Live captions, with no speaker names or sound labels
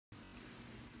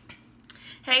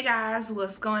Hey guys,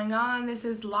 what's going on? This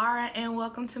is Laura and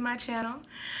welcome to my channel.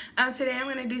 Today I'm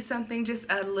going to do something just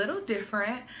a little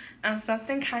different,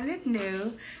 something kind of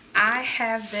new. I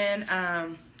have been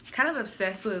kind of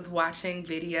obsessed with watching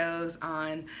videos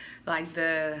on like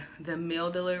the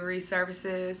meal delivery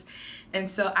services, and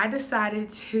so I decided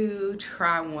to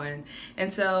try one.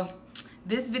 And so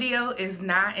this video is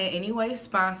not in any way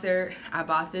sponsored. I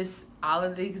bought all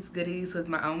of these goodies with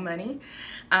my own money.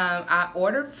 I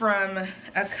ordered from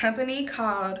a company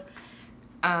called,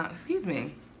 I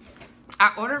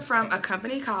ordered from a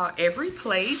company called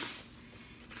EveryPlate,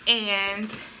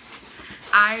 and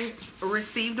I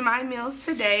received my meals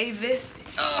today. This,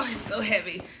 oh, it's so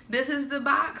heavy. This is the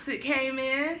box it came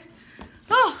in.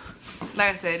 Oh,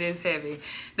 like I said, it's heavy.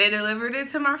 They delivered it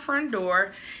to my front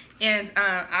door, and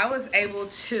I was able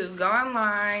to go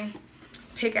online,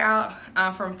 pick out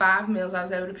from 5 meals. I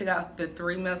was able to pick out the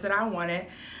 3 meals that I wanted.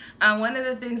 One of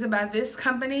the things about this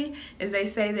company is they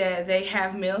say that they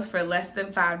have meals for less than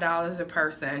 $5 a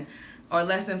person, or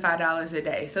less than $5 a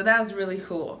day. So that was really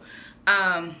cool.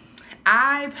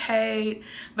 I paid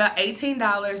about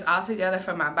 $18 altogether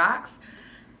for my box.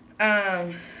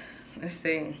 Let's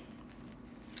see.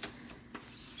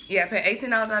 Yeah, I paid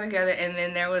 $18 altogether, and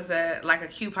then there was a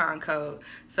coupon code,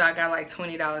 so I got like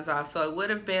 $20 off. So it would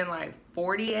have been like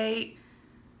 48.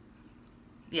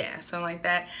 Yeah, something like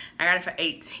that. I got it for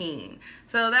 18.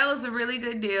 So that was a really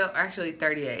good deal. Actually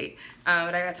 38.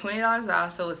 But I got $20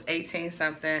 off, so it was 18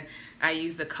 something. I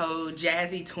used the code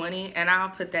Jazzy20, and I'll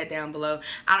put that down below.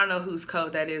 I don't know whose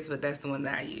code that is, but that's the one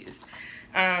that I used.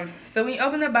 So when you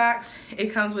open the box, it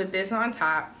comes with this on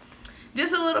top.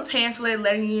 Just a little pamphlet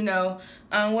letting you know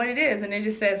what it is, and it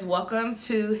just says welcome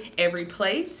to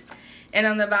EveryPlate, and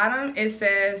on the bottom it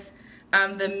says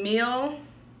the meal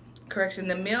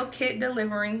kit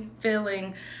delivering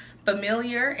filling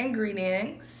familiar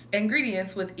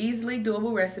ingredients with easily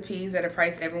doable recipes at a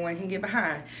price everyone can get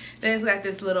behind. Then it's got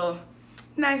this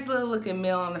nice little looking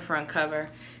meal on the front cover.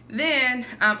 Then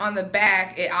on the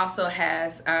back it also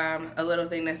has a little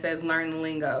thing that says learn the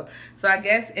lingo. So I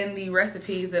guess in the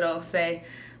recipes it'll say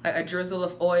like a drizzle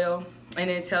of oil, and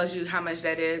it tells you how much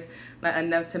that is, like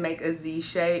enough to make a Z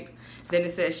shape. Then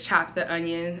it says chop the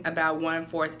onion about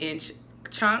 1/4 inch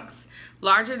chunks,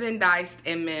 larger than diced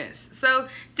and minced. So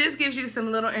this gives you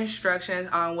some little instructions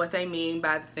on what they mean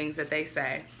by the things that they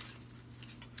say.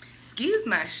 Excuse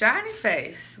my shiny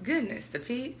face. Goodness, the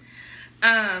Pete.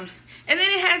 And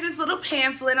then it has this little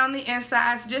pamphlet on the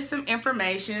inside, just some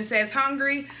information. It says,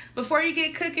 hungry? Before you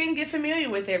get cooking, get familiar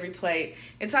with EveryPlate.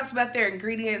 It talks about their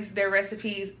ingredients, their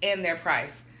recipes, and their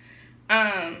price.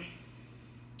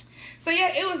 So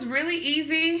yeah, it was really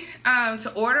easy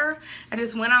to order. I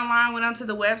just went online, went onto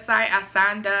the website, I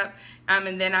signed up,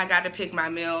 and then I got to pick my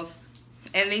meals.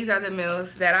 And these are the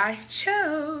meals that I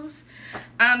chose.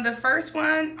 The first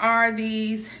one are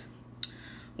these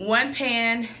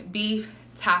one-pan beef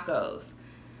tacos.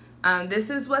 This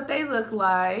is what they look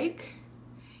like.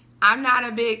 I'm not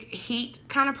a big heat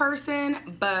kind of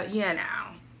person, but you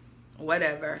know,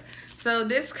 whatever. So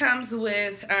this comes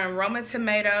with Roma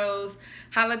tomatoes,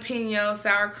 jalapeno,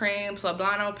 sour cream,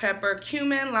 poblano pepper,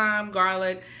 cumin, lime,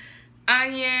 garlic,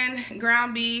 onion,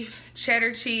 ground beef,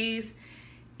 cheddar cheese,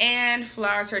 and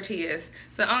flour tortillas.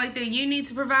 So the only thing you need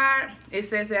to provide, it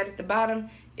says that at the bottom,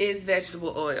 is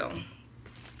vegetable oil.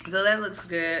 So that looks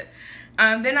good.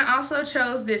 Then I also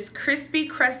chose this crispy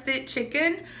crusted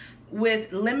chicken with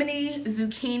lemony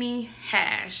zucchini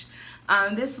hash.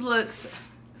 This looks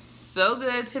so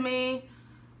good to me.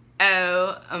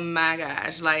 Oh my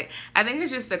gosh, like I think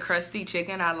it's just the crusty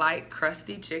chicken. I like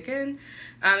crusty chicken.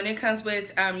 And it comes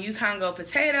with Yukongo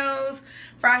potatoes,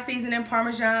 fried seasoning,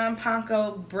 parmesan,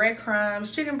 panko,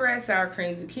 breadcrumbs, chicken breast, sour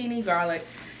cream, zucchini, garlic,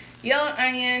 yellow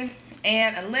onion,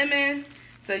 and a lemon.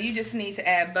 So you just need to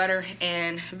add butter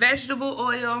and vegetable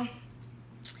oil.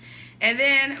 And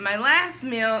then my last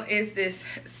meal is this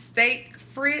steak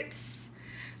frites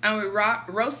with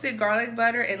roasted garlic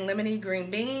butter and lemony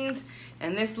green beans.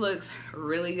 And this looks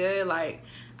really good. Like,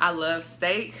 I love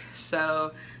steak,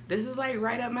 so this is like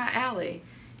right up my alley.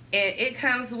 And it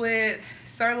comes with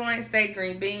sirloin steak,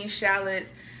 green beans,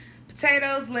 shallots,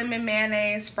 potatoes, lemon,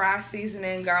 mayonnaise, fried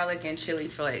seasoning, garlic, and chili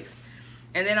flakes.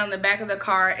 And then on the back of the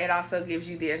card, it also gives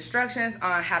you the instructions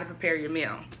on how to prepare your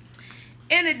meal.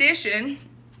 In addition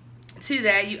to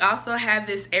that, you also have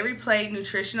this EveryPlate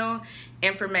nutritional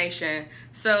information.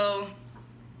 So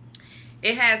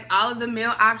it has all of the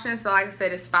meal options. So like I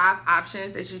said, it's 5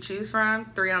 options that you choose from,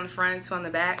 3 on the front, 2 on the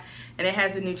back. And it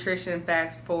has the nutrition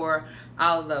facts for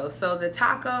all of those. So the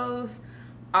tacos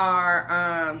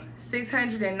are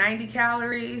 690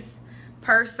 calories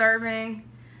per serving.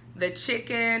 The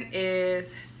chicken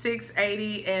is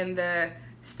 $6.80 and the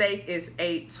steak is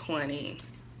 $8.20.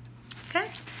 Okay,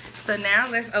 so now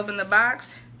let's open the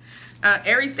box.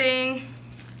 Everything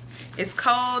is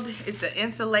cold. It's an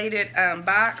insulated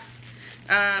box,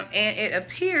 and it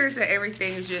appears that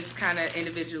everything is just kind of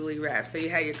individually wrapped. So you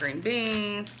have your green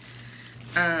beans,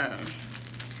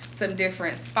 some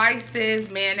different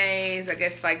spices, mayonnaise, I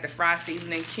guess like the fry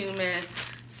seasoning, cumin,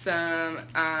 some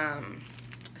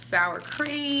sour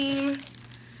cream,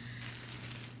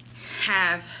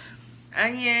 have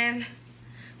onion,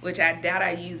 which I doubt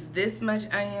I use this much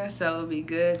onion, so it'll be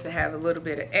good to have a little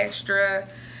bit of extra.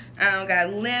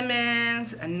 Got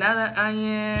lemons, another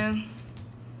onion,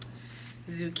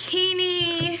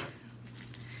 zucchini,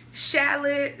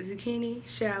 shallots,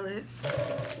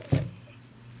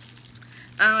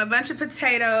 a bunch of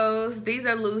potatoes. These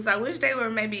are loose. I wish they were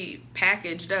maybe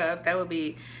packaged up. That would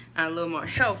be a little more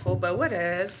helpful, but what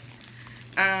else?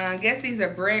 I guess these are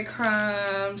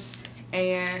breadcrumbs,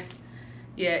 and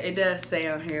yeah, it does say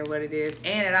on here what it is,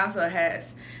 and it also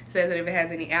says that if it has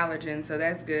any allergens, so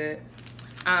that's good.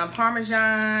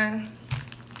 Parmesan,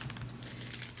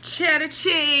 cheddar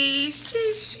cheese,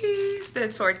 the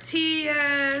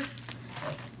tortillas,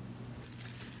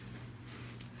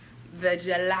 the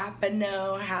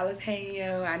jalapeno,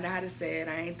 I know how to say it,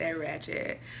 I ain't that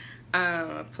ratchet.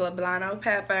 Poblano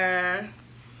pepper.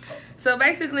 So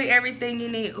basically everything you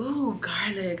need. Ooh,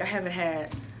 garlic. I haven't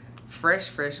had fresh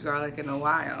garlic in a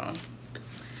while.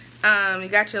 You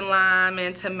got your lime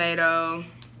and tomato,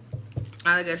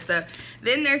 all that good stuff.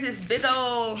 Then there's this big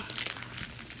old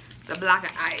block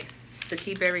of ice to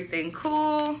keep everything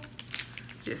cool.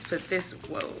 Just put this,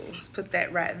 let's put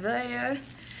that right there.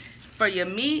 For your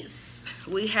meats,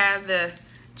 we have the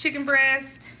chicken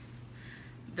breast,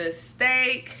 the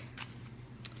steak,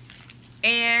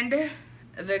 and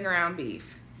the ground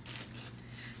beef.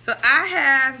 So I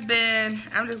have been,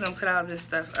 I'm just gonna put all this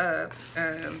stuff up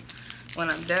when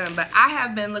I'm done, but I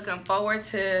have been looking forward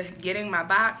to getting my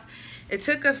box. It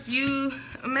took a few,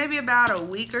 maybe about a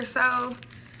week or so,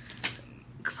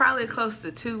 probably close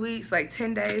to 2 weeks, like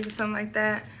 10 days or something like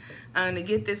that, to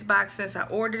get this box since I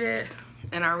ordered it.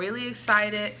 And I'm really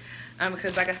excited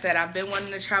because like I said, I've been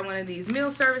wanting to try one of these meal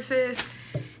services,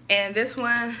 and this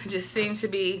one just seemed to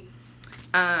be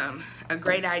a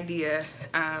great idea,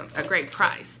 a great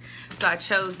price. So I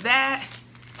chose that.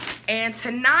 And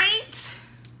tonight,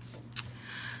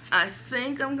 I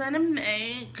think I'm gonna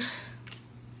make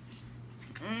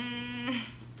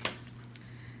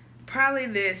probably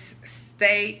this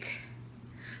steak,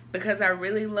 because I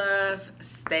really love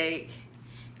steak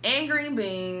and green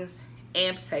beans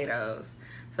and potatoes.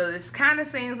 So this kind of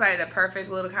seems like the perfect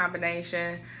little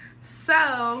combination.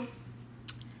 So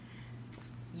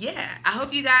yeah, I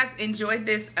hope you guys enjoyed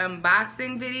this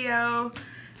unboxing video.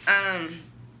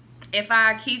 If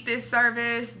I keep this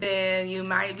service, then you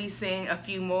might be seeing a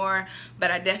few more,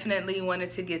 but I definitely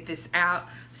wanted to get this out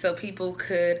so people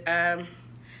could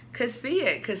see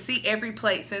it, could see every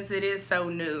plate since it is so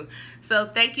new. So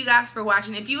thank you guys for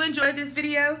watching. If you enjoyed this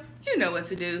video, you know what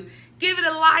to do. Give it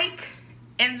a like,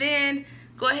 and then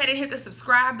go ahead and hit the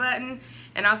subscribe button,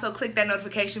 and also click that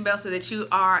notification bell so that you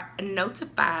are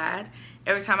notified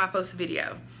every time I post a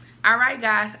video. All right,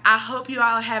 guys, I hope you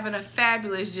all are having a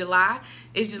fabulous July.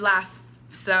 It's July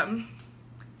something,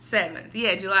 7th.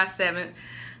 Yeah, July 7th.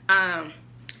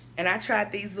 And I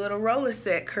tried these little roller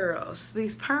set curls,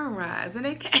 these perm rides, and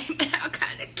they came out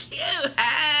kind of cute.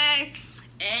 Hey,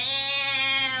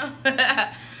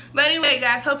 but anyway,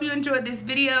 guys, hope you enjoyed this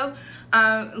video.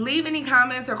 Leave any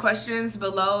comments or questions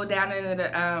below down in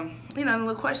the the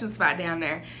little question spot down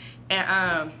there,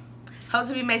 and hope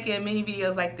to be making many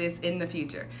videos like this in the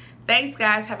future. Thanks,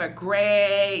 guys. Have a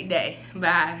great day.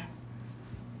 Bye.